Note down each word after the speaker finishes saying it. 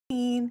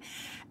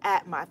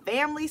at my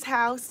family's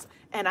house,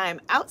 and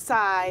I'm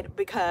outside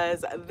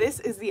because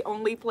this is the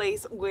only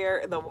place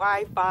where the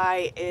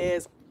Wi-Fi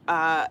is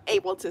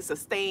able to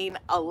sustain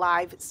a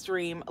live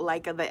stream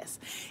like this.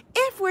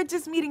 If we're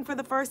just meeting for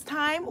the first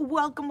time,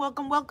 welcome,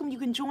 welcome, welcome. You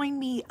can join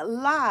me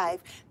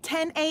live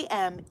 10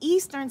 a.m.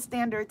 Eastern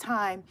Standard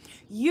Time,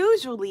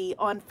 usually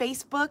on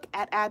Facebook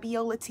at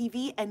Abiola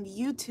TV and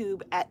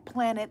YouTube at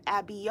Planet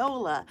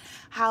Abiola.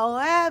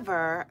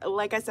 However,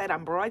 like I said,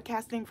 I'm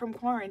broadcasting from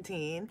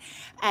quarantine,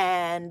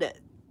 and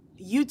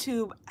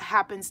YouTube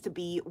happens to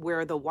be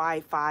where the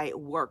Wi-Fi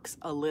works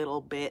a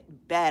little bit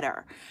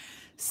better.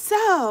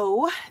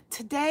 So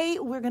today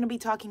we're going to be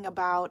talking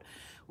about,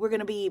 we're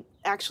going to be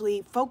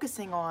actually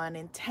focusing on,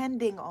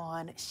 intending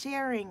on,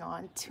 sharing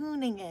on,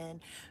 tuning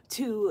in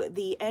to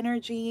the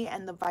energy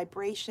and the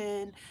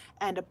vibration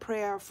and a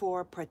prayer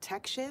for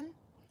protection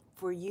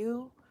for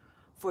you,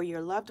 for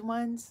your loved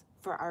ones,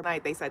 for our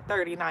night. They said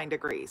 39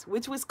 degrees,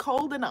 which was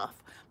cold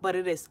enough, but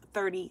it is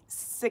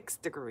 36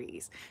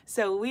 degrees.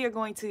 So we are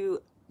going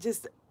to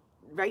just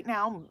right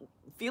now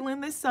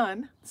feeling the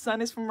sun.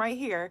 Sun is from right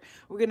here.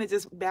 We're going to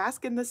just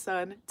bask in the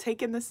sun,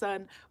 take in the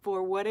sun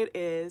for what it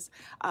is,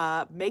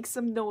 make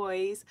some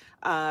noise,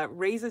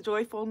 raise a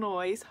joyful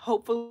noise,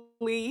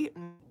 hopefully.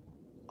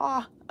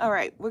 Oh, all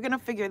right. We're going to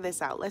figure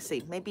this out. Let's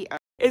see. Maybe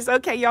it's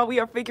okay, y'all. We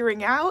are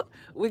figuring out.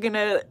 We're going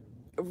to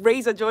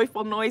raise a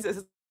joyful noise.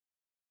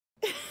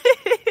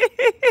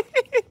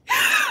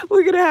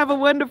 We're going to have a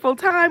wonderful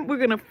time. We're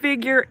going to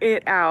figure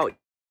it out,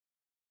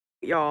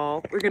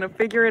 y'all. We're going to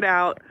figure it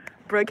out.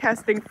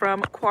 Broadcasting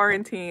from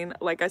quarantine,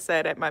 like I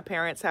said, at my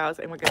parents' house,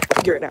 and we're going to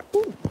figure it out.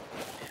 Ooh.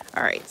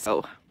 All right.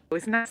 So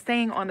it's not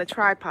staying on the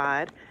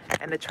tripod,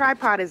 and the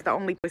tripod is the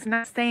only, it's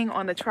not staying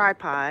on the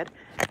tripod,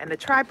 and the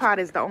tripod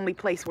is the only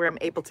place where I'm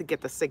able to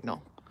get the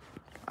signal.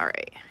 All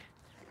right.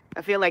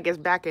 I feel like it's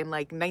back in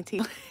like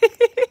 19.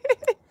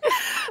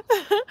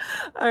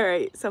 All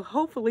right. So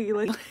hopefully,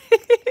 all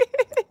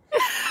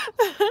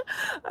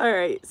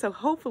right. So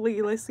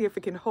hopefully, let's see if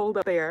it can hold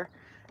up there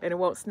and it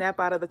won't snap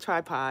out of the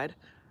tripod.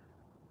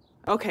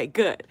 Okay,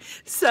 good.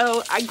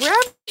 So I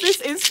grabbed this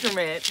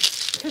instrument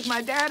because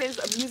my dad is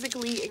a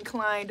musically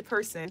inclined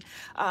person.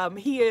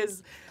 He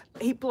knows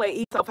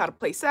how to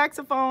play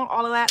saxophone,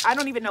 all of that. I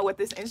don't even know what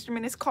this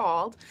instrument is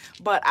called,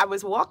 but I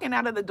was walking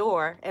out of the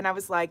door and I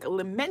was like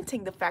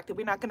lamenting the fact that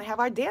we're not going to have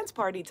our dance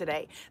party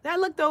today. Then I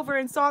looked over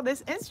and saw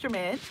this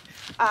instrument,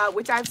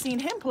 which I've seen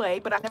him play,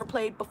 but I've never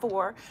played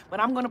before. But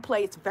I'm going to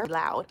play. It's very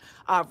loud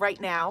right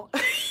now.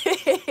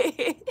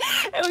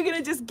 And we're going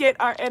to just get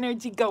our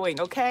energy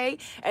going, okay?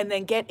 And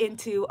then get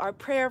into our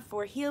prayer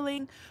for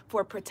healing,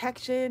 for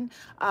protection,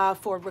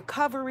 for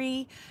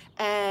recovery,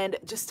 and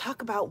just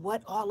talk about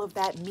what all of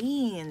that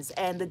means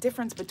and the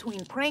difference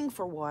between praying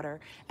for water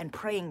and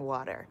praying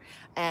water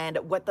and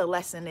what the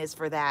lesson is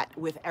for that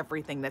with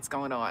everything that's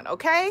going on,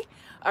 okay?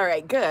 All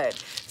right, good.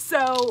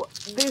 So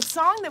the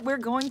song that we're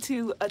going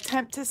to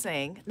attempt to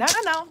sing, no,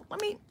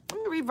 let me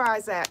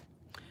revise that.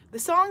 The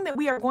song that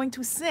we are going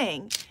to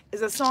sing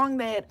is a song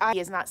that I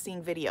is not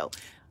seeing video.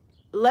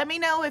 Let me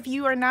know if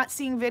you are not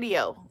seeing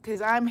video,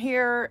 because I'm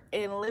here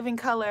in living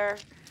color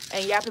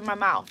and yapping my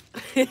mouth.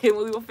 We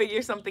will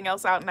figure something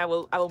else out, and I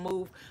will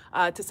move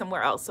to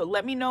somewhere else. So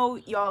let me know,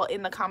 y'all,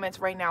 in the comments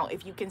right now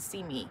if you can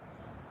see me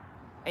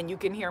and you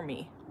can hear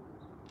me.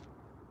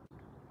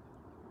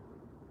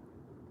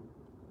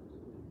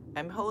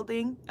 I'm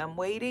holding, I'm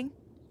waiting.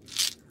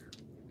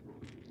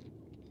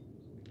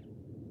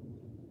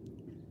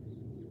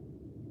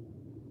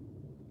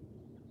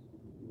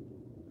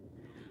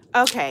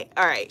 Okay,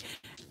 all right.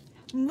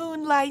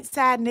 Moonlight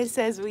Sadness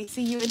says we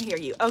see you and hear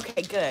you.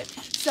 Okay, good.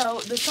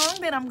 So the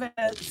song that I'm going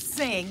to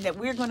sing, that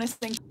we're going to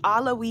sing,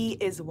 Alawi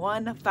is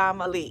one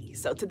family.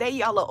 So today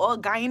y'all are all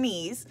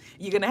Guyanese.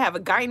 You're going to have a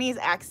Guyanese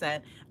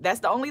accent. That's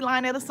the only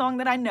line of the song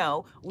that I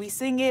know. We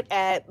sing it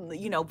at,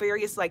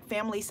 various like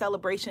family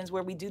celebrations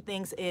where we do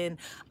things in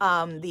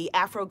the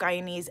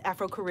Afro-Guyanese,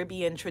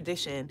 Afro-Caribbean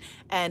tradition.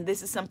 And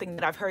this is something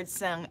that I've heard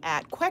sung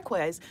at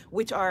kwekwas,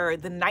 which are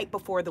the night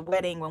before the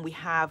wedding when we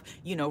have,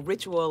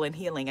 ritual and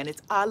healing. And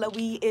it's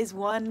Alawi is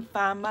one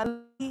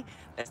family.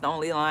 That's the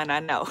only line I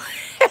know.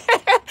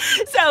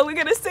 So we're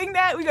going to sing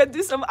that. We're going to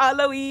do some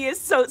Alawi.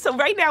 So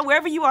right now,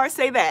 wherever you are,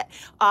 say that.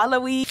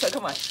 Alawi. So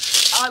come on.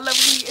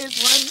 Alawi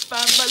is one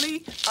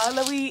family.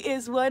 Alawi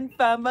is one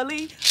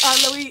family.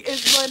 Alawi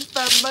is one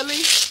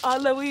family.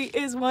 Alawi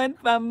is one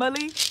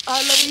family.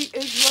 Alawi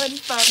is one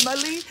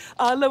family.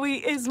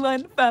 Alawi is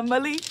one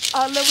family.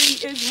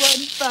 Alawi is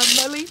one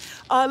family.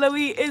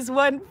 Alawi is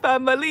one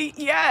family.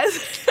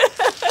 Yes.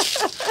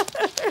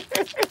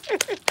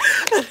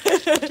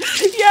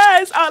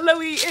 Yes,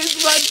 Alawi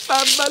is one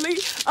family.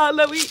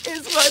 Alawi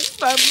is one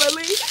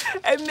family.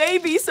 And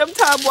maybe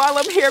sometime while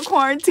I'm here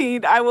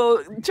quarantined, I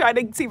will try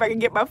to see if I can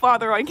get my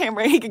father on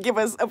camera. He can give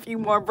us a few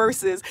more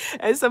verses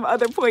at some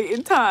other point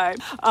in time.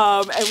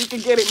 And we can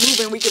get it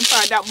moving. We can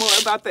find out more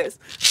about this.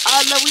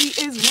 Alawi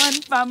is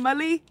one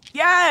family.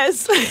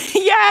 Yes.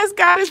 Yes,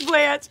 Goddess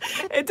Blanche.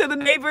 And to the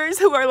neighbors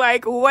who are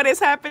like, what is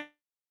happening?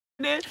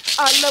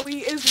 Allah, we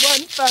is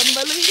one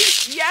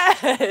family.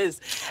 Yes.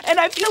 And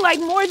I feel like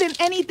more than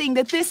anything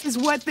that this is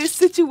what this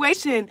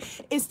situation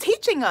is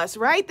teaching us,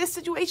 right? This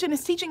situation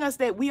is teaching us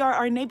that we are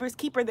our neighbor's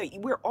keeper, that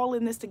we're all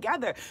in this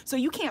together. So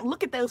you can't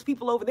look at those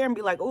people over there and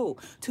be like, oh,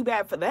 too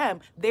bad for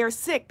them. They're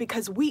sick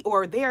because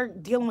or they're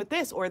dealing with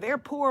this, or they're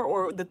poor,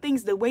 or the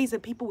ways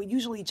that people would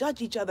usually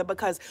judge each other,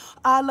 because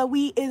Allah,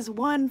 we is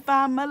one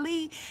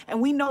family.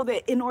 And we know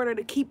that in order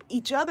to keep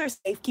each other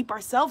safe, keep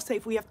ourselves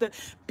safe, we have to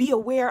be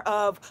aware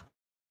of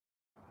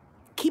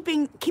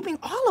keeping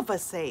all of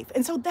us safe.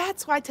 And so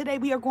that's why today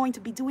we are going to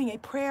be doing a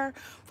prayer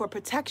for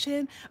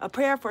protection, a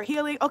prayer for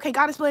healing. Okay,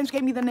 Goddess Blanche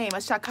gave me the name,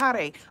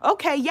 Ashakare.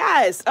 Okay,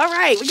 yes. All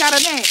right, we got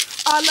a name.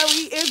 Allah,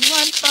 we is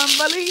one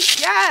family.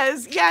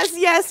 Yes, yes,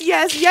 yes,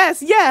 yes,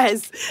 yes,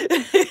 yes.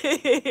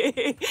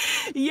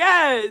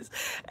 Yes.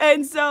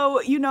 And so,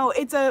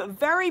 it's a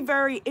very,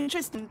 very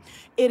interesting,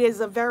 it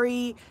is a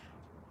very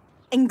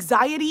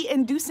anxiety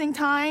inducing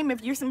time.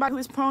 If you're somebody who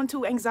is prone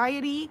to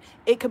anxiety,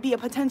 it could be a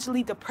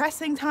potentially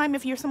depressing time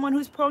if you're someone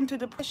who's prone to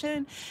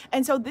depression.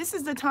 And so this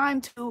is the time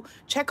to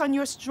check on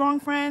your strong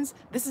friends.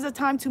 This is a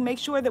time to make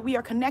sure that we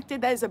are connected.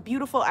 That is a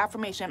beautiful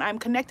affirmation. I'm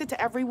connected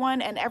to everyone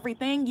and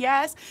everything.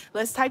 Yes,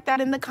 let's type that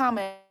in the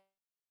comments.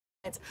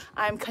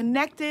 I'm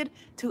connected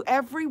to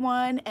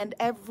everyone and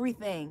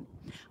everything.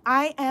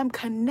 I am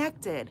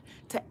connected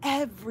to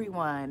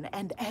everyone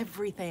and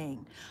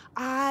everything.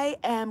 I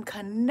am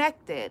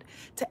connected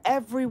to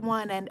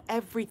everyone and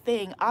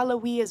everything. Allah,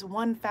 we is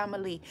one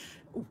family.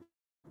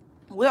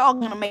 We're all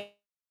going to make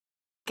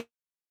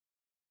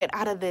it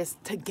out of this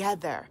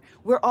together.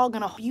 We're all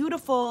gonna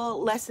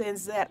beautiful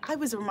lessons that I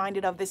was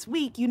reminded of this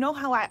week. You know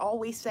how I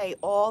always say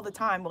all the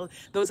time, well,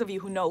 those of you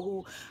who know,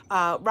 who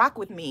rock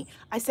with me,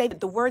 I say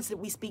that the words that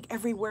we speak,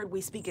 every word we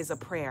speak is a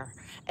prayer.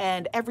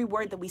 And every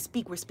word that we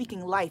speak, we're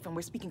speaking life and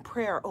we're speaking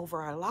prayer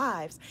over our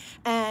lives.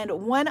 And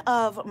one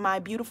of my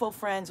beautiful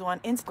friends on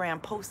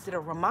Instagram posted a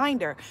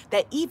reminder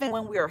that even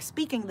when we are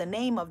speaking the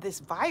name of this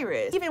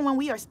virus, even when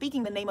we are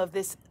speaking the name of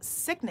this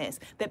sickness,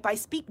 that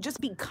just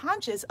be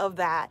conscious of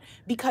that,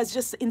 because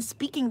just in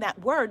speaking that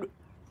word,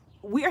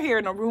 we're here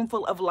in a room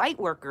full of light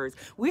workers.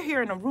 We're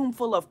here in a room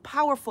full of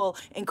powerful,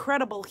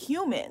 incredible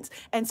humans.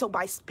 And so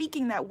by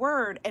speaking that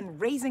word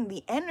and raising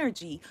the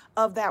energy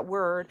of that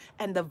word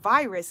and the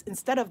virus,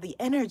 instead of the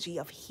energy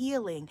of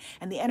healing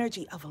and the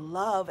energy of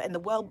love and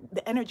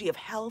the energy of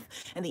health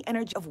and the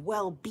energy of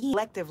well-being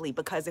collectively,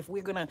 because if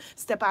we're gonna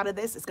step out of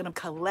this, it's gonna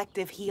be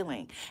collective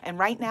healing. And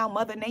right now,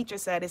 Mother Nature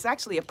said it's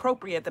actually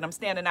appropriate that I'm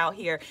standing out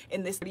here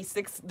in this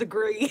 36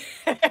 degrees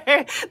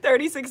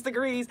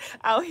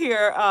out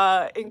here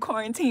in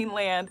quarantine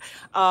land,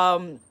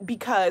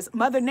 because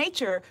Mother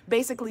Nature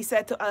basically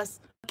said to us,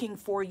 looking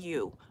for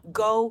you.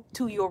 Go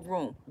to your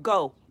room.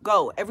 Go.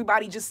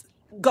 Everybody just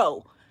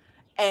go.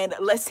 And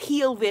let's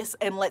heal this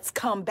and let's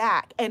come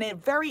back. And a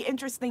very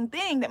interesting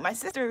thing that my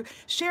sister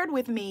shared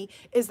with me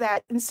is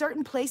that in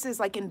certain places,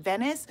 like in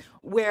Venice,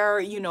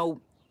 where,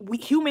 we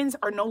humans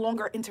are no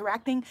longer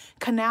interacting,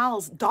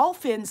 canals,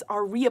 dolphins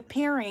are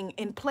reappearing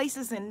in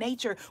places in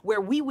nature where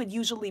we would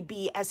usually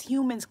be as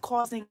humans,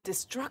 causing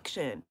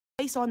destruction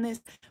place on this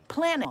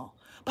planet.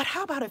 But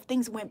how about if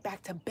things went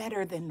back to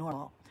better than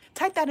normal?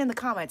 Type that in the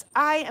comments.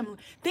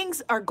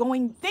 Things are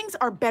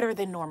better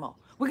than normal.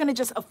 We're going to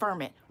just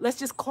affirm it. Let's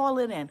just call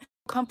it in.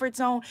 Comfort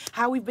zone,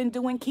 how we've been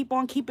doing, keep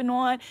on keeping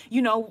on.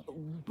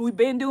 We've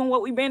been doing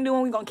what we've been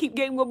doing. We're going to keep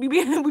getting what we've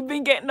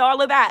been getting,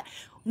 all of that.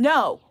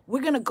 No,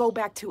 we're going to go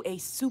back to a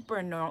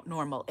super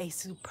normal, a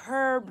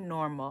superb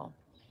normal.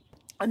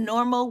 A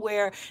normal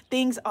where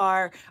things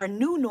are a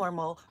new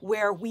normal,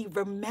 where we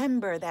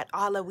remember that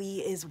Allah, we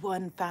is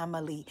one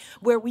family,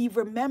 where we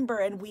remember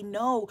and we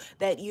know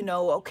that,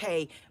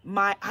 okay,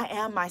 I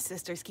am my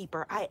sister's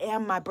keeper. I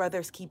am my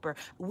brother's keeper.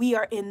 We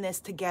are in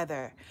this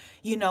together.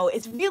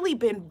 It's really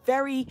been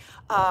very,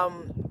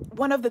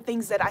 one of the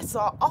things that I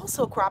saw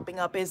also cropping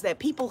up is that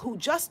people who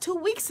just 2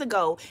 weeks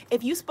ago,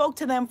 if you spoke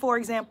to them, for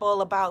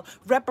example, about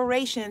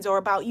reparations or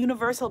about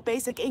universal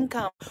basic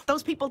income,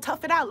 those people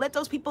tough it out. Let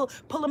those people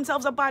pull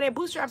themselves up by their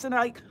bootstraps and they're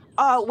like,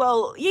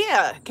 well,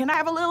 yeah, can I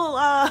have a little,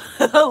 a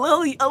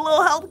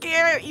little health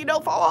care,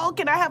 for all?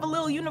 Can I have a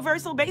little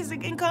universal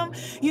basic income?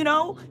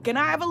 Can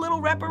I have a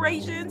little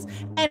reparations?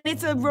 And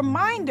it's a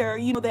reminder,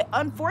 that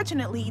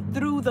unfortunately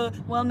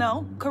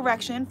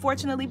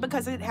fortunately,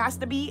 because it has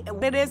to be,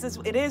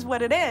 it is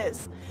what it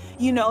is,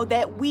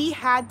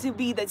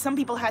 that some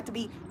people had to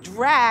be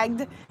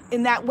dragged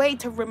in that way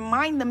to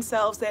remind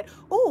themselves that,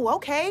 oh,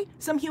 okay,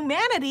 some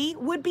humanity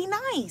would be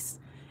nice.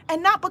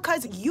 And not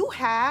because you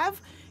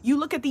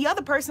look at the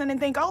other person and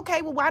think,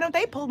 okay, well, why don't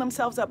they pull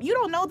themselves up? You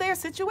don't know their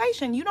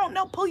situation. You don't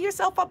know, pull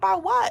yourself up by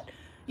what?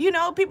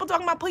 People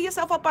talking about pull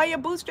yourself up by your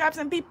bootstraps,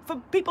 and for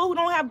people who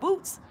don't have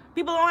boots,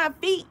 people don't have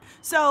feet.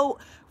 So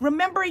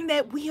remembering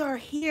that we are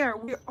here,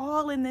 we're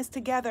all in this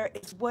together,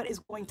 is what is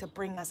going to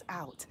bring us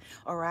out.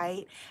 All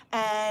right.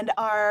 And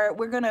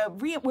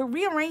we're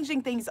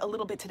rearranging things a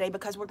little bit today,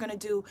 because we're going to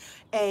do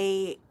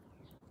a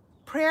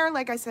prayer,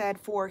 like I said,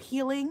 for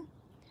healing,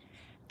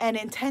 an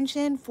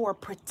intention for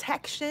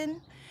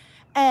protection,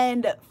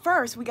 And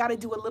first, we got to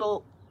do a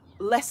little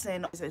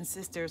lesson, and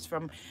sisters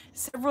from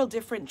several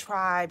different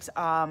tribes.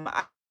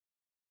 I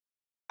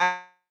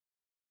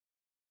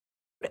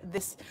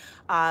this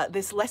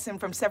this lesson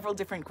from several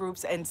different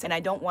groups, and I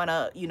don't want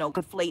to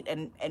conflate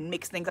and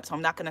mix things up, so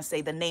I'm not going to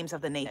say the names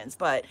of the nations,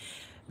 but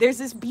there's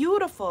this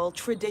beautiful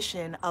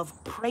tradition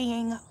of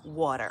praying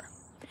water.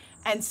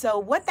 And so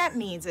what that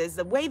means is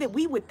the way that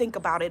we would think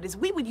about it is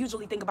we would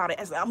usually think about it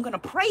as I'm going to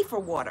pray for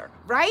water,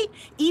 right?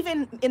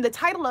 Even in the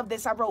title of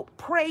this, I wrote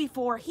pray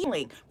for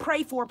healing,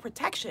 pray for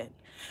protection.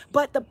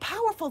 But the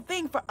powerful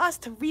thing for us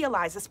to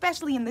realize,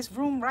 especially in this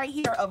room right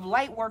here of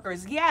light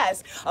workers,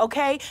 yes,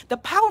 okay, the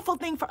powerful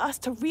thing for us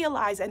to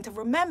realize and to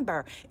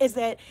remember is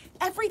that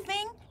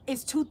everything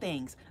is two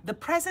things: the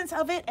presence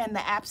of it and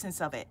the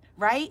absence of it,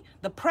 right?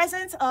 The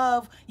presence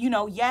of,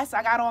 yes,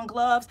 I got on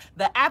gloves.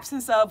 The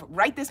absence of,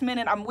 right this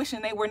minute, I'm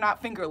wishing they were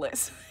not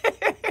fingerless,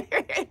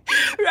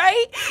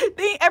 right?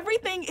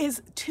 Everything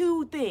is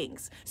two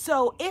things.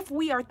 So if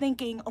we are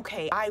thinking,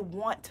 okay, I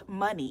want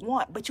money,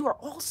 but you are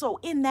also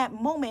in that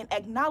moment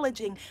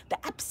acknowledging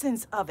the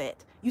absence of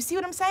it. You see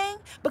what I'm saying?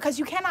 Because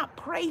you cannot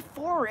pray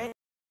for it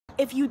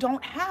if you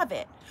don't have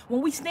it.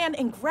 When we stand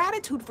in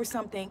gratitude for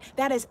something,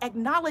 that is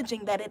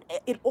acknowledging that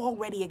it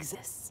already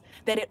exists,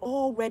 that it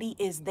already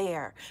is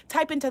there.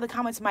 Type into the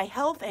comments, my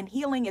health and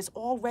healing is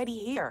already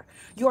here.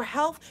 Your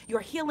health,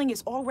 your healing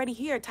is already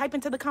here. Type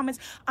into the comments,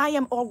 I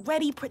am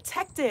already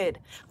protected.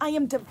 I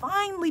am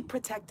divinely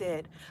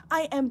protected.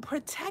 I am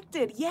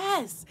protected.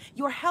 Yes,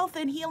 your health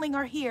and healing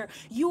are here.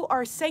 You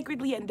are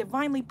sacredly and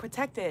divinely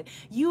protected.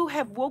 You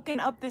have woken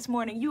up this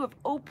morning. You have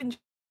opened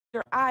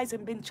your eyes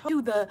and been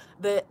to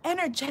the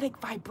energetic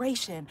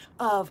vibration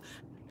of,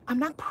 I'm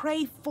not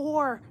pray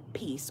for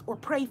peace or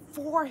pray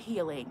for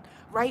healing,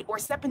 right? Or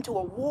step into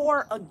a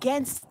war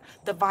against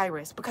the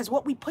virus, because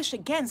what we push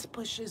against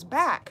pushes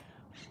back.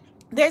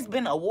 There's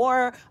been a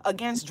war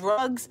against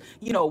drugs,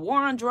 war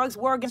on drugs,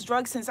 war against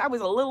drugs since I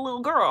was a little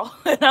girl,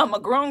 and I'm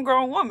a grown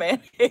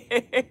woman.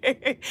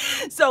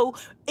 So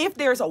if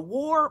there's a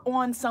war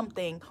on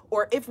something,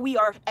 or if we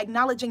are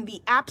acknowledging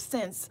the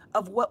absence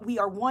of what we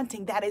are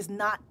wanting, that is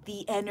not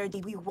the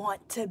energy we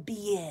want to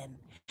be in.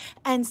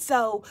 And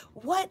so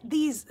what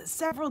these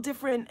several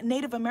different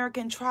Native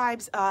American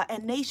tribes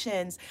and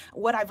nations,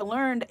 what I've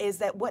learned is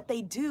that what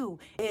they do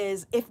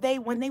is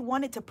when they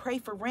wanted to pray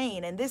for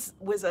rain, and this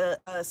was a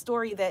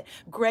story that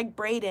Greg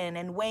Braden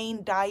and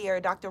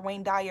Dr.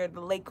 Wayne Dyer,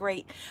 the late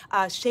great,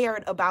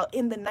 shared about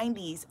in the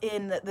 90s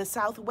in the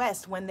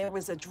Southwest when there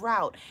was a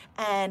drought,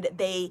 and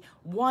they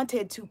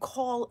wanted to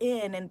call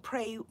in and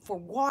pray for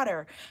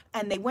water,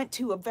 and they went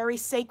to a very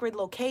sacred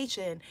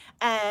location,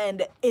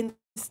 and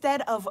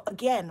instead of,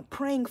 again,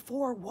 praying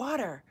for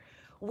water,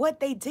 what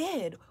they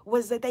did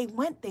was that they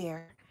went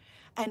there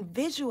and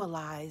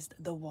visualized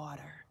the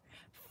water,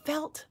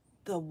 felt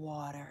the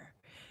water,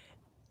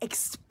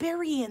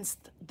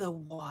 experienced the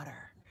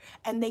water,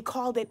 and they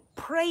called it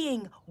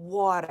praying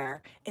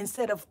water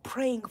instead of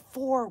praying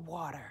for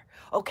water.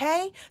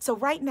 Okay? So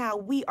right now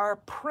we are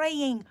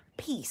praying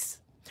peace.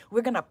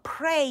 We're going to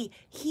pray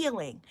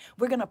healing.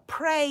 We're going to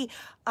pray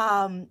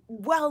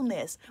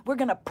wellness. We're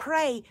going to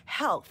pray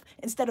health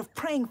instead of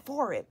praying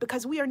for it,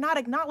 because we are not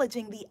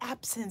acknowledging the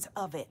absence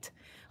of it.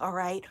 All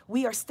right?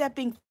 We are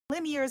stepping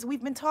linears.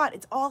 We've been taught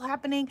it's all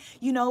happening,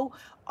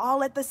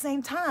 all at the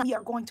same time. We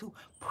are going to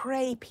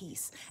pray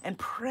peace and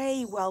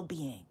pray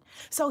well-being.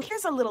 So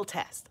here's a little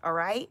test, all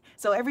right?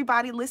 So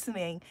everybody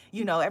listening,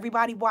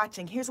 everybody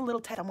watching, here's a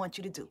little test I want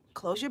you to do.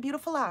 Close your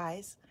beautiful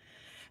eyes.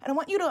 And I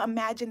want you to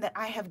imagine that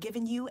I have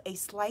given you a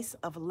slice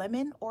of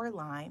lemon or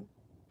lime,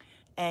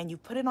 and you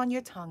put it on your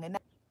tongue, and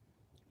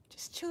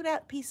just chew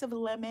that piece of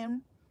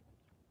lemon.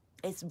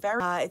 It's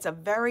a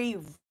very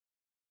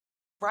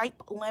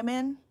ripe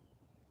lemon.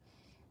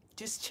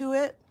 Just chew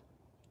it.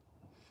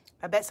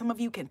 I bet some of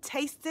you can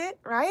taste it,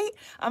 right?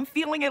 I'm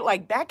feeling it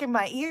like back in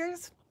my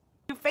ears.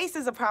 Your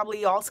faces are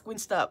probably all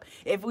squinched up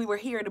if we were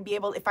here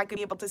if I could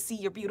be able to see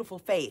your beautiful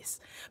face,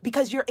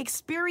 because you're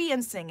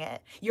experiencing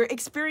it. You're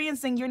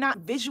not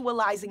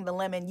visualizing the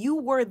lemon. You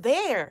were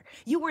there.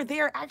 You were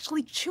there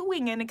actually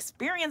chewing and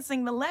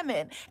experiencing the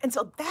lemon. And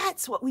so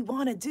that's what we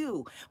want to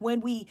do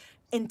when we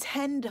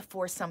intend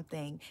for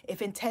something.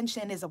 If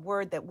intention is a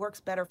word that works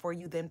better for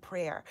you than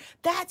prayer,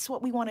 that's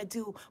what we want to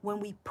do when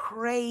we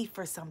pray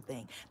for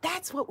something.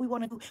 That's what we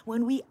want to do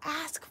when we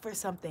ask for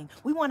something.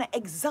 We want to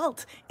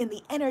exult in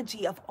the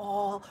energy of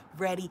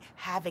already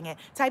having it.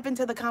 Type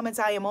into the comments,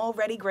 I am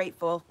already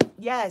grateful.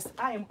 Yes,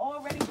 I am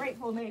already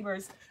grateful,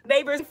 neighbors.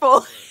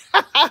 Full.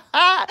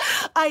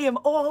 I am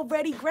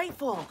already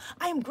grateful.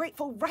 I am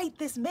grateful right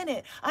this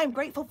minute. I'm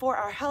grateful for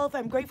our health.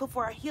 I'm grateful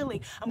for our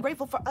healing. I'm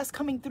grateful for us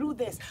coming through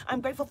this.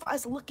 I'm grateful for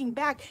us looking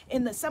back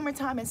in the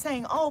summertime and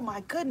saying, oh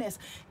my goodness,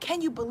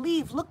 can you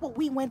believe, look what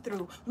we went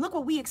through. Look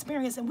what we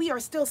experienced, and we are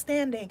still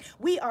standing.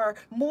 We are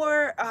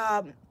more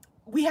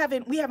We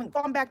haven't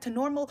gone back to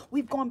normal.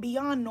 We've gone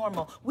beyond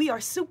normal. We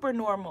are super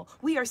normal.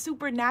 We are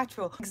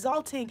supernatural,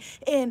 exalting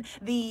in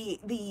the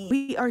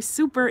we are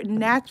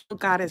supernatural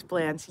goddess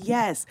plans.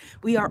 Yes,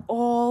 we are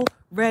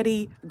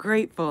already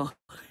grateful.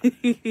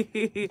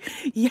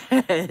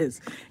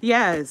 Yes,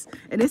 yes,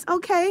 and it's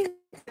okay.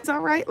 It's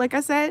all right. Like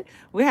I said,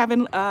 we're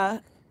having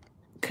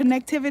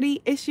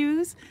connectivity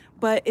issues,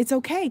 but it's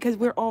okay because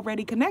we're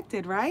already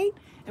connected, right?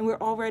 And we're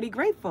already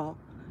grateful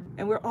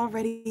and we're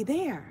already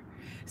there.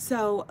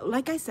 So,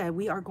 like I said,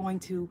 we are going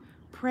to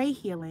pray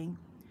healing,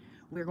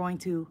 we're going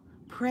to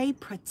pray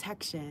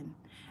protection.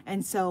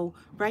 And so,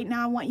 right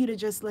now, I want you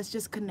to let's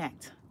just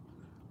connect.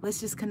 Let's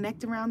just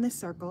connect around this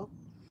circle.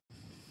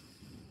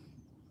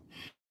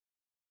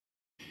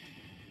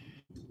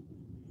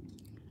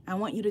 I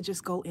want you to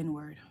just go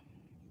inward.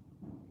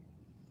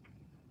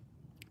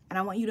 And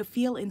I want you to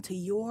feel into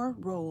your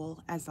role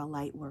as a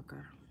light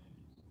worker.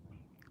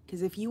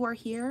 Because if you are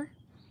here,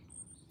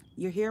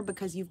 you're here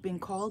because you've been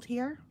called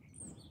here,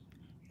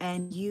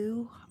 and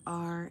you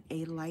are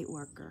a light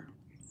worker.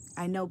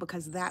 I know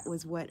because that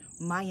was what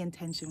my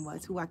intention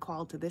was, who I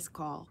called to this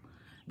call,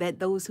 that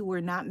those who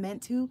were not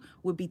meant to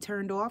would be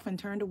turned off and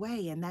turned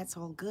away, and that's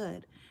all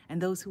good. And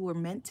those who were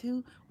meant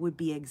to would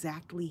be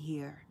exactly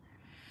here.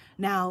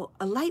 Now,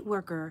 a light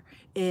worker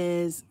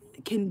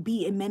can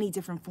be in many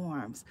different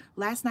forms.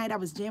 Last night I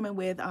was jamming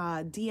with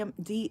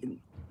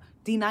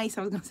D Nice,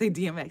 I was gonna say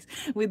DMX,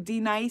 with D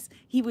Nice.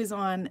 He was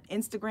on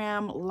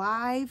Instagram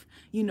Live.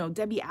 You know,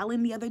 Debbie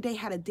Allen the other day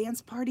had a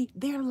dance party.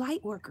 They're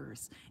light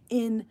workers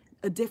in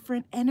a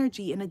different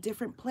energy, in a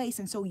different place.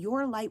 And so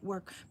your light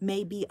work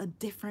may be a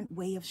different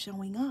way of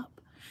showing up.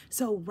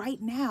 So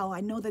right now, I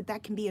know that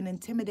that can be an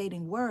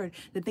intimidating word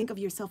to think of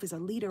yourself as a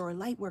leader or a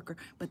light worker,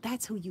 but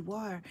that's who you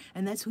are,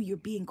 and that's who you're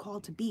being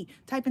called to be.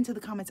 Type into the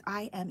comments,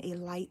 I am a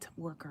light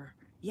worker.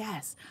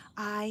 Yes,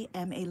 I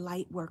am a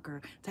light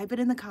worker. Type it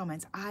in the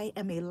comments. I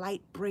am a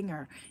light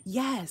bringer.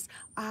 Yes,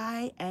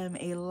 I am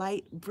a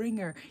light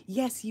bringer.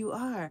 Yes, you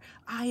are.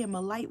 I am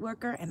a light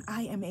worker and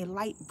I am a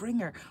light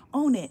bringer.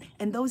 Own it.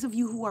 And those of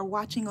you who are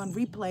watching on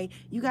replay,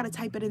 you got to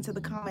type it into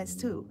the comments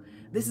too.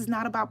 This is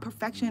not about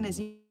perfection, as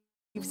you've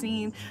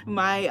seen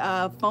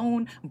my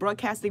phone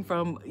broadcasting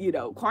from,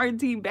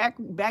 quarantine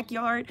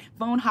backyard.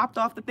 Phone hopped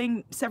off the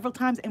thing several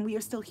times, and we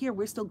are still here.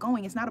 We're still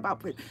going. It's not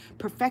about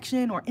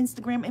perfection or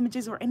Instagram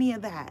images or any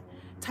of that.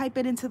 Type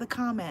it into the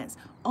comments.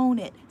 Own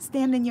it.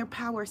 Stand in your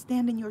power.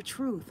 Stand in your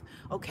truth.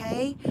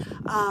 Okay?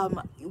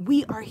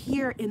 We are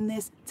here in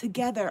this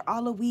together.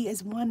 All of we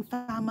is one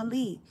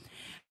family.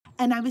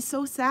 And I was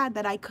so sad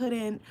that I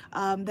couldn't,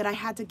 that I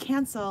had to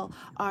cancel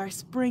our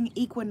spring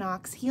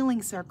equinox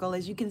healing circle.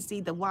 As you can see,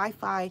 the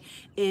Wi-Fi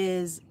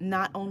is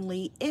not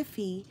only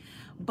iffy,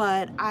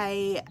 but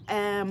I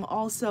am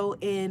also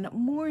in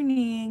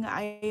mourning.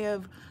 I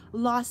have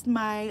lost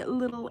my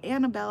little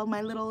Annabelle,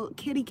 my little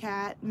kitty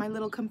cat, my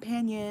little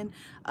companion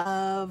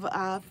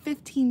of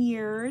 15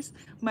 years,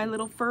 my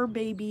little fur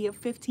baby of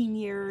 15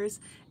 years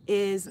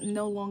is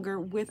no longer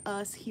with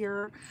us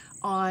here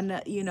on,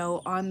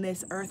 on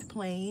this earth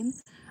plane.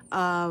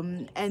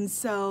 And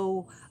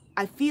so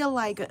I feel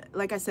like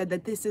I said,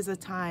 that this is a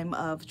time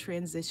of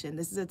transition.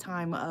 This is a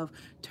time of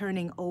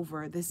turning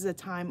over. This is a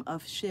time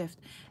of shift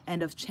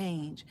and of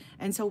change.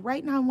 And so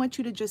right now I want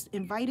you to just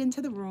invite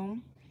into the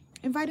room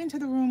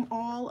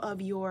all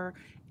of your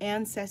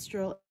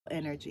ancestral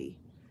energy,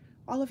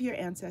 all of your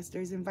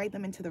ancestors. Invite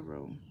them into the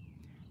room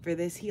for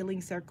this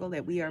healing circle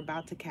that we are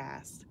about to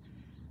cast,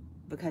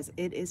 because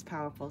it is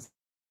powerful.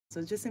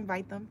 So just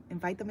invite them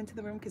into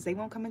the room, because they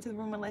won't come into the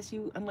room unless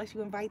you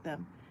invite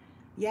them.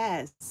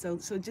 Yes. So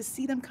just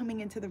see them coming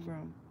into the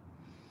room.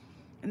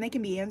 And they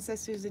can be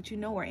ancestors that you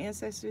know or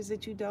ancestors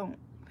that you don't.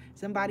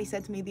 Somebody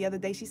said to me the other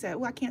day, she said,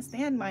 "Oh, I can't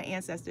stand my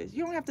ancestors."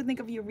 You don't have to think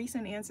of your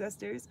recent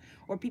ancestors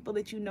or people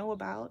that you know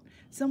about.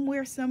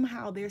 Somewhere,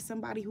 somehow, there's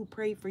somebody who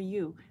prayed for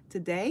you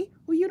today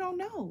who you don't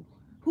know,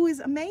 who is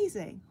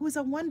amazing, who is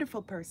a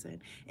wonderful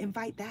person.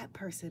 Invite that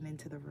person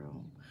into the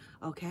room,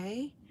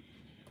 okay?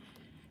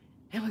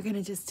 And we're going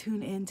to just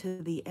tune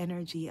into the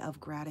energy of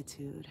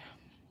gratitude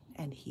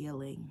and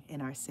healing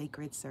in our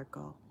sacred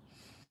circle.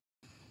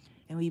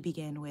 And we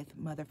begin with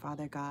Mother,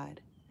 Father,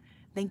 God.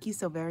 Thank you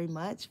so very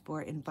much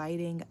for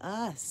inviting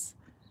us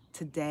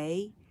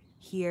today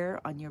here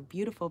on your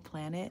beautiful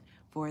planet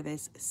for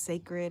this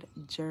sacred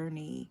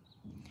journey.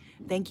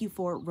 Thank you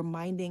for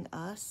reminding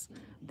us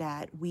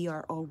that we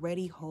are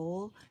already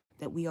whole,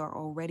 that we are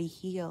already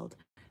healed,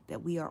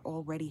 that we are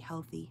already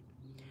healthy.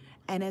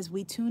 And as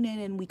we tune in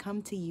and we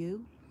come to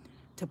you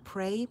to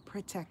pray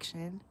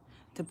protection,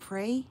 to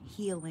pray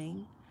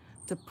healing,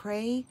 to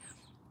pray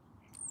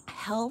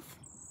health,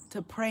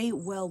 to pray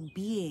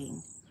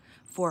well-being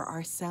for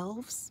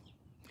ourselves,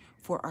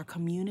 for our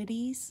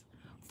communities,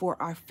 for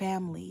our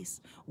families.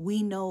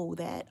 We know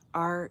that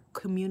our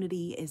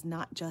community is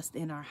not just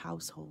in our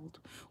household.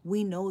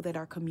 We know that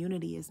our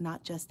community is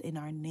not just in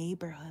our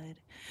neighborhood.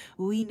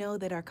 We know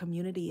that our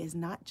community is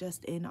not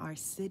just in our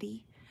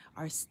city,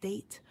 our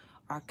state,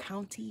 our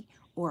county,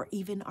 or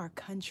even our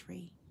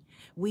country.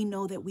 We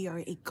know that we are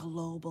a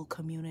global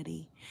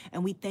community,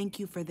 and we thank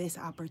you for this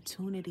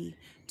opportunity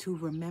to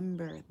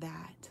remember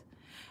that.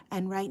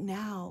 And right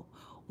now,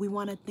 we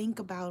want to think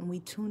about and we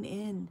tune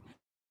in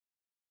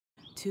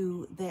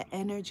to the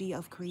energy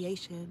of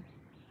creation.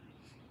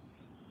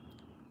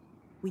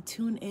 We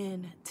tune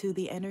in to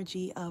the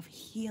energy of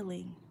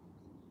healing.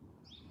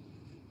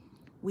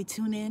 We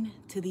tune in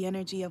to the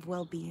energy of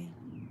well-being.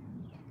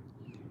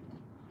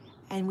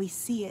 And we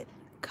see it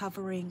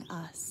covering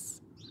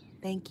us.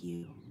 Thank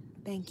you.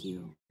 Thank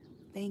you.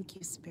 Thank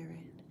you,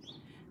 Spirit.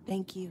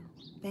 Thank you.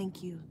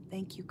 Thank you.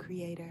 Thank you,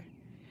 Creator.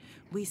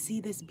 We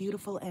see this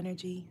beautiful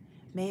energy.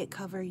 May it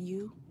cover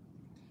you.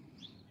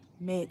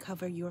 May it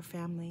cover your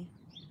family.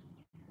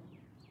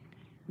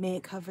 May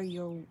it cover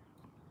your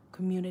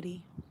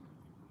community.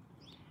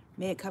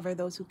 May it cover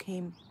those who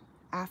came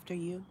after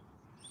you.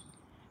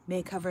 May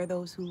it cover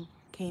those who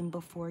came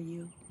before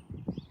you.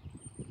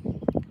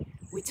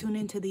 We tune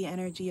into the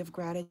energy of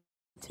gratitude,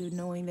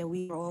 knowing that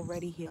we are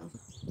already healed,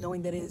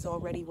 knowing that it is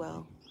already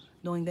well,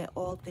 knowing that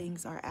all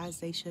things are as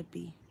they should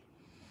be.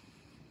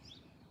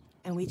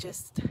 And we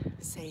just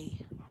say,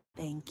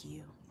 thank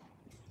you.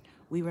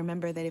 We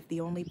remember that if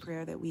the only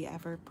prayer that we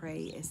ever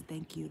pray is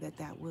thank you,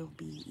 that will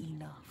be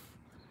enough.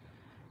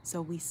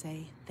 So we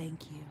say,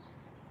 thank you.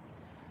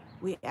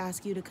 We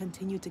ask you to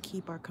continue to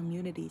keep our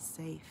communities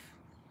safe.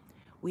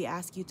 We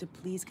ask you to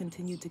please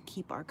continue to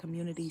keep our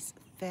communities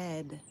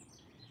fed.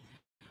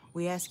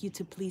 We ask you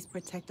to please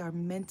protect our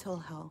mental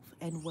health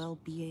and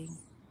well-being.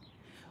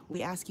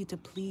 We ask you to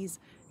please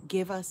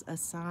give us a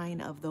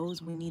sign of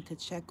those we need to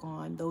check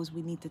on, those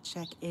we need to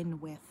check in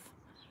with.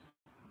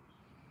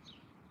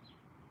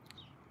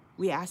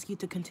 We ask you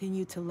to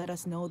continue to let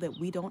us know that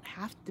we don't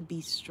have to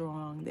be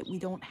strong, that we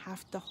don't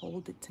have to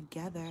hold it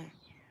together,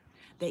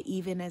 that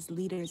even as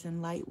leaders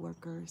and light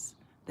workers,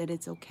 that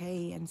it's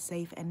okay and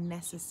safe and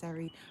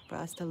necessary for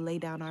us to lay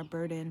down our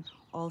burden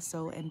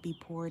also and be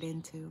poured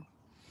into.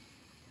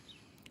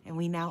 And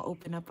we now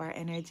open up our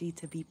energy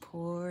to be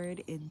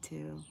poured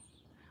into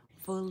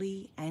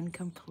fully and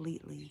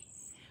completely.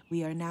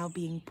 We are now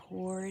being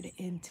poured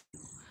into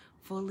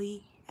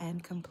fully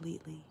and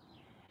completely.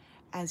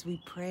 As we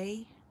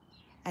pray,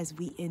 as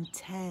we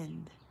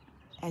intend,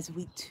 as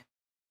we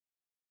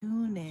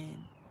tune in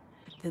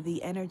to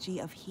the energy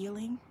of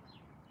healing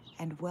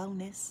and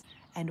wellness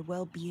and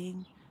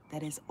well-being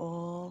that is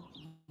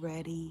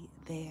already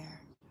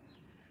there.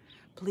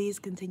 Please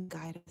continue to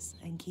guide us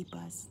and keep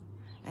us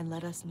and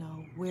let us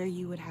know where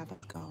you would have us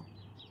go,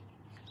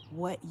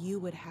 what you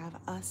would have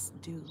us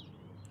do,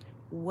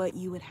 what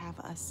you would have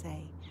us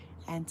say,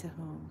 and to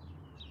whom.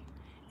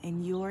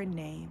 In your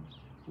name,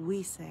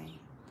 we say,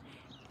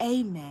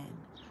 Amen,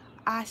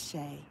 Ashe,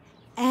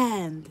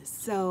 and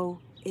so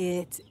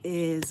it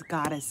is,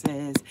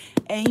 goddesses.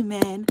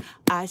 Amen,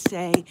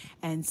 Ashe,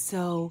 and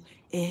so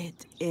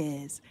it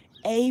is.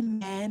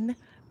 Amen,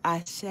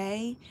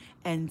 Ashe,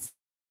 and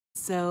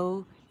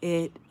so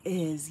it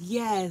is.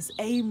 Yes,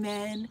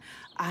 amen,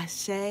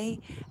 Ashe,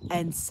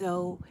 and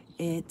so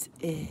it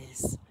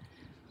is.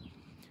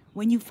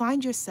 When you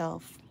find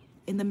yourself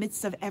in the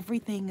midst of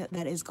everything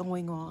that is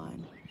going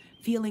on,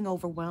 feeling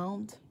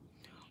overwhelmed,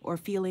 or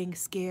feeling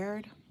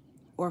scared,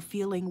 or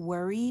feeling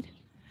worried,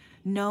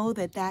 know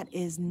that that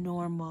is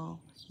normal.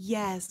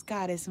 Yes,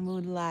 Goddess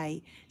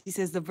Moonlight. She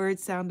says the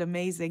birds sound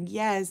amazing.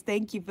 Yes,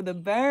 thank you for the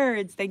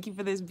birds. Thank you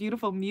for this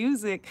beautiful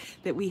music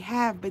that we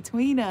have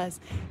between us.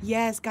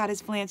 Yes,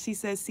 Goddess Flance, she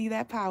says, see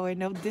that power,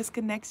 no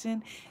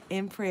disconnection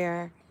in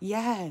prayer.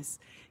 Yes,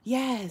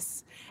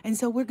 yes. And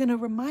so we're going to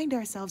remind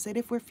ourselves that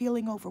if we're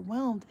feeling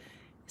overwhelmed,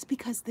 it's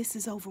because this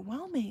is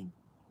overwhelming.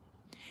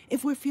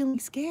 If we're feeling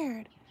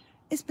scared,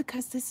 it's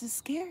because this is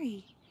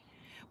scary.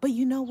 But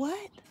you know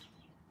what?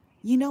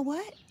 You know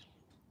what?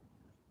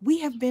 We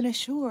have been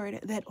assured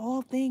that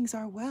all things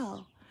are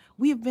well.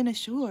 We have been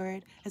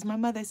assured, as my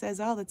mother says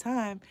all the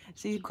time,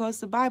 she quotes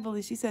the Bible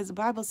and she says, the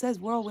Bible says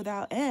world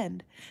without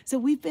end. So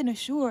we've been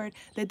assured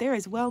that there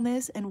is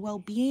wellness and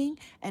well-being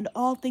and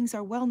all things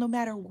are well no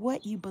matter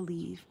what you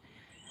believe.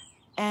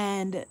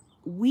 And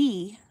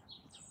we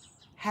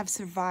have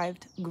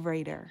survived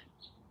greater.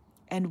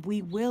 And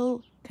we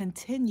will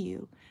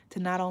continue to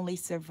not only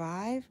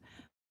survive,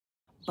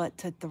 but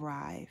to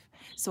thrive.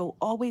 So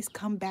always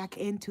come back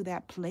into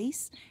that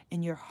place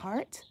in your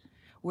heart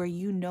where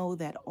you know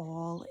that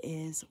all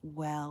is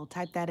well.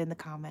 Type that in the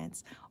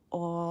comments.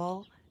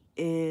 All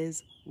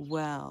is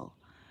well.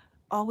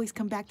 Always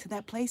come back to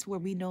that place where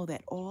we know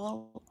that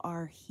all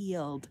are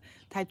healed.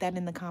 Type that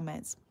in the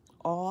comments.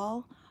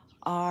 All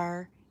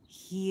are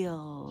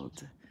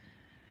healed.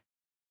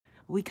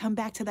 We come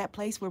back to that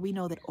place where we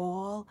know that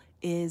all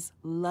is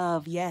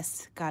love.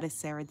 Yes, Goddess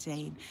Sarah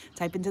Jane.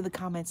 Type into the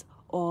comments,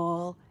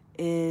 all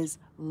is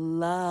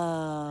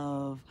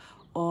love.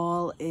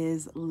 All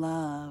is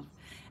love.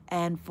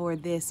 And for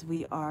this,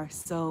 we are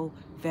so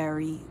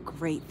very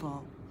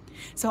grateful.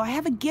 So I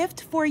have a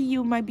gift for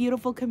you, my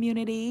beautiful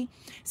community.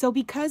 So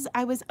because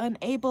I was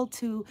unable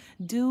to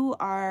do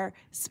our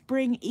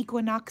spring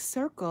equinox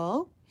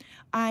circle,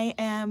 I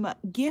am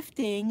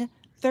gifting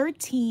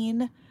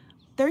 13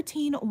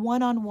 13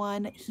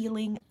 one-on-one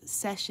healing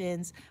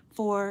sessions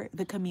for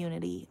the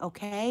community,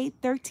 okay?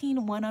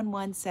 13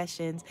 one-on-one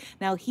sessions.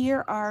 Now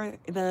here's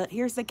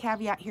the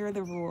caveat, here are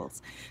the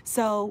rules.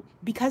 So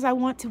because I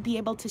want to be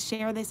able to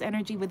share this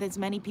energy with as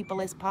many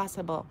people as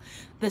possible,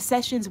 the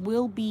sessions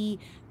we're going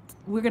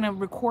to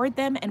record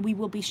them and we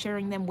will be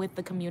sharing them with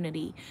the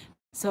community.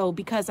 So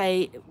because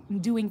I'm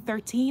doing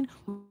 13,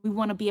 we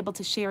want to be able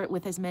to share it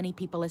with as many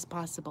people as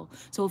possible.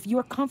 So if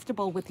you're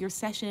comfortable with your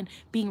session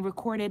being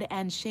recorded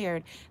and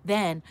shared,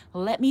 then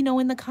let me know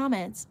in the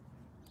comments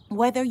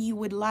whether you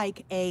would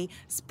like a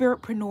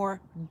Spiritpreneur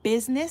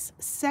business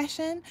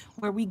session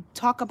where we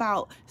talk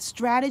about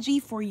strategy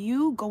for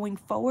you going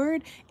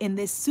forward in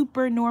this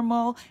super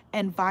normal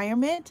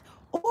environment,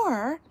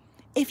 or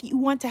if you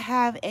want to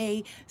have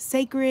a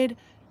sacred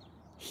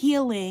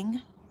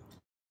healing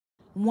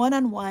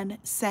one-on-one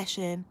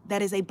session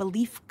that is a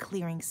belief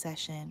clearing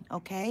session,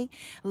 okay?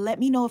 Let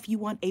me know if you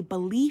want a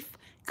belief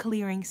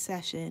clearing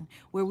session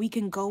where we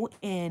can go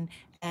in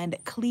and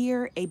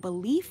clear a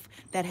belief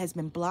that has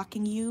been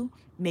blocking you,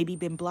 maybe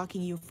been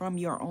blocking you from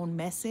your own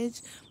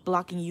message,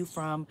 blocking you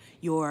from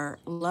your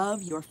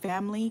love, your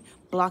family,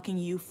 blocking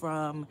you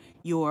from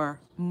your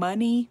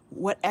money,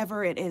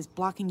 whatever it is,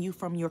 blocking you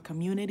from your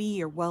community,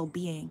 your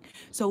well-being.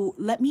 So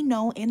let me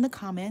know in the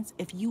comments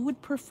if you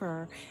would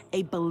prefer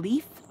a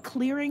belief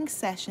clearing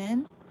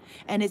session.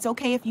 And it's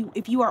okay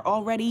if you are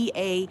already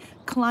a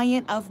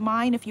client of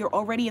mine, if you're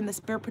already in the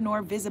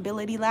Spiritpreneur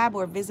Visibility Lab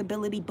or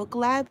Visibility Book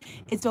Lab,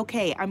 it's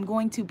okay. I'm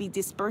going to be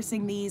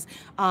dispersing these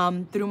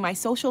through my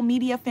social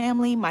media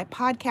family, my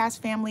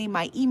podcast family,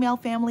 my email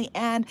family,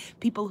 and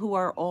people who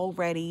are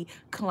already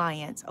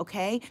clients,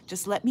 okay?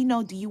 Just let me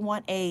know, do you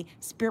want a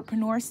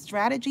Spiritpreneur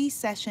strategy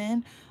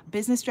session,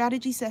 business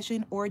strategy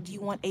session, or do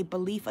you want a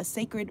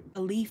sacred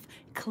belief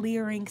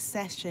clearing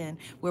session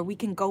where we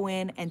can go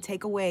in and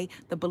take away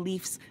the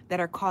beliefs that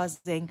are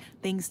causing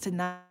things to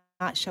not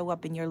show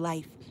up in your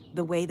life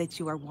the way that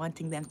you are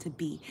wanting them to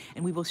be,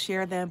 and we will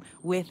share them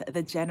with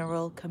the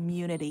general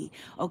community,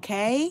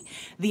 okay?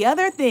 The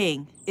other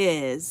thing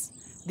is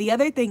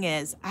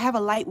I have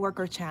a light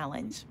worker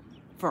challenge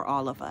for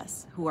all of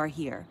us who are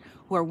here,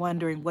 who are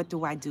wondering, what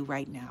do I do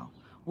right now?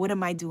 What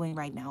am I doing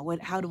right now?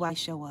 How do I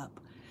show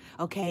up?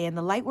 Okay, and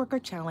the light worker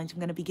challenge, I'm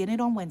going to begin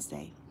it on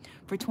Wednesday.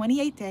 For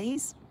 28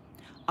 days,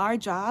 our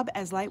job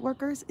as light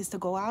workers is to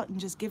go out and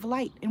just give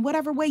light in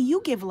whatever way you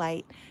give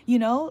light. You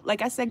know,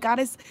 like I said,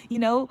 Goddess,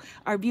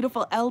 our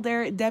beautiful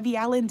elder Debbie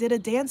Allen did a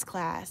dance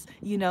class.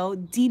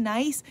 D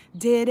Nice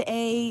did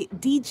a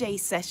DJ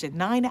session,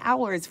 9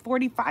 hours,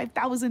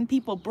 45,000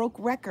 people, broke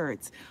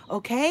records.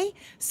 Okay,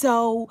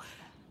 so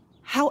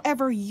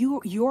however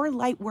your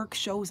light work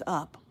shows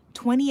up,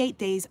 28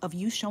 days of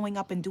you showing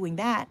up and doing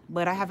that.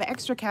 But I have an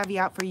extra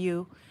caveat for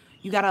you.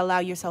 You got to allow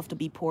yourself to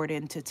be poured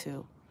into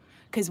too,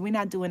 because we're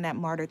not doing that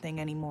martyr thing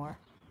anymore.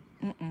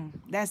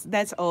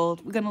 That's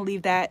old. We're gonna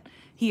leave that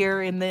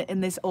here in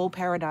this old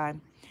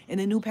paradigm. In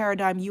the new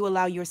paradigm, you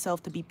allow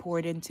yourself to be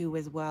poured into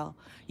as well.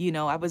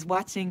 I was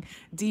watching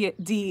D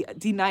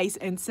Nice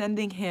and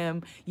sending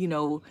him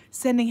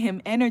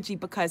energy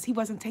because he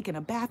wasn't taking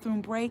a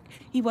bathroom break.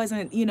 He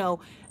wasn't,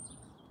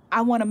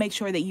 I want to make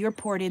sure that you're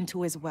poured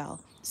into as well.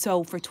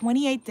 So for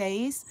 28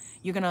 days,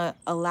 you're going to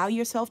allow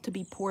yourself to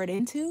be poured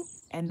into,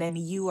 and then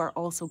you are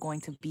also going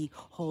to be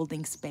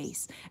holding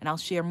space. And I'll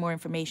share more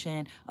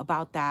information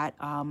about that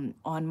on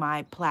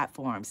my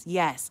platforms.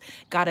 Yes,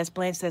 Goddess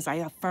Blanche says, I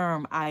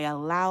affirm, I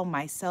allow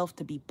myself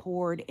to be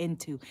poured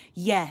into.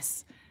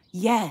 Yes.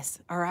 Yes,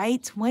 all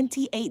right,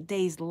 28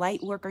 days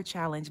light worker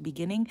challenge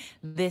beginning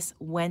this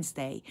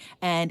Wednesday.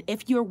 And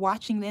if you're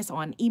watching this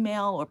on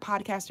email or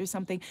podcast or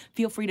something,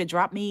 feel free to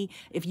drop me.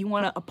 If you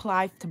want to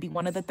apply to be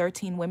one of the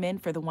 13 women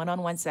for the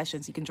one-on-one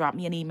sessions, you can drop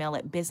me an email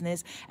at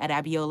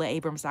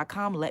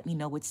business@abiolaabrams.com. Let me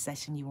know which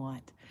session you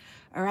want.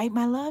 All right,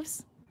 my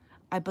loves,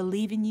 I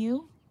believe in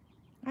you,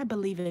 I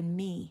believe in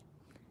me,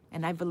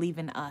 and I believe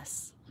in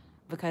us.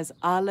 Because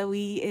all of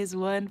we is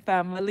one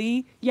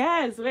family.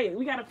 Yes, wait,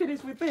 we gotta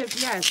finish with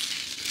this.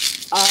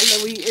 Yes, all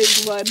of we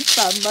is one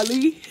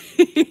family.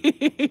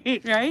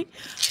 Right?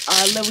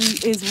 All of we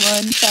is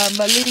one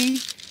family.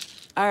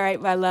 All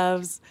right, my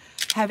loves,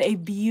 have a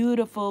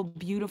beautiful,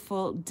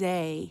 beautiful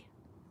day.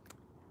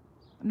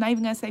 I'm not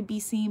even gonna say be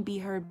seen, be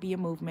heard, be a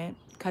movement,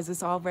 because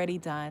it's already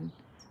done.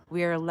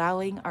 We are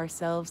allowing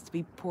ourselves to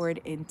be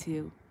poured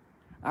into.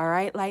 All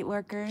right, light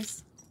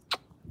workers,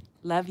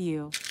 love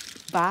you.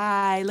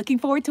 Bye. Looking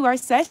forward to our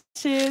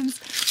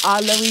sessions. All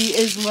we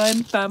is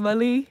one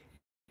family.